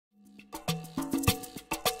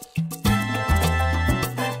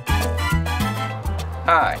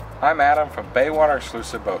Hi, I'm Adam from Baywater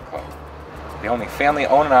Exclusive Boat Club, the only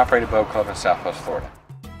family-owned and operated boat club in Southwest Florida.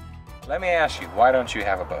 Let me ask you, why don't you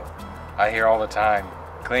have a boat? I hear all the time,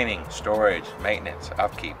 cleaning, storage, maintenance,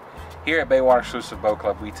 upkeep. Here at Baywater Exclusive Boat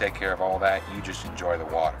Club, we take care of all that. You just enjoy the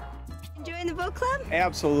water. Enjoying the boat club?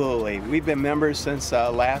 Absolutely. We've been members since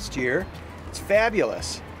last year. It's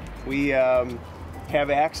fabulous. We have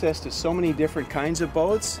access to so many different kinds of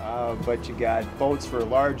boats, but you got boats for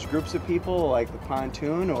large groups of people like the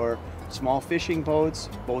pontoon, or small fishing boats,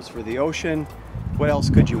 boats for the ocean. What else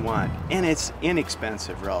could you want? And it's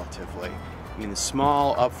inexpensive relatively. I mean, the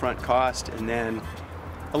small upfront cost and then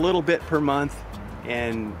a little bit per month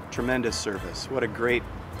and tremendous service. What a great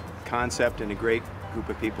concept and a great group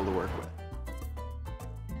of people to work with.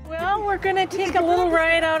 Well, we're going to take a little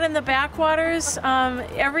ride out in the backwaters.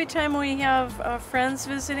 Every time we have friends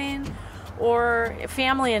visiting or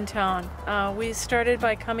family in town. We started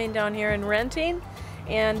by coming down here and renting,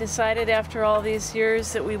 and decided after all these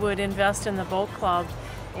years that we would invest in the boat club.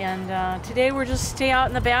 And today we're just stay out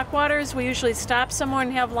in the backwaters. We usually stop somewhere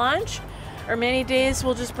and have lunch, or many days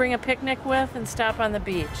we'll just bring a picnic with and stop on the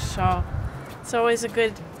beach. So it's always a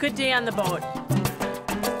good day on the boat.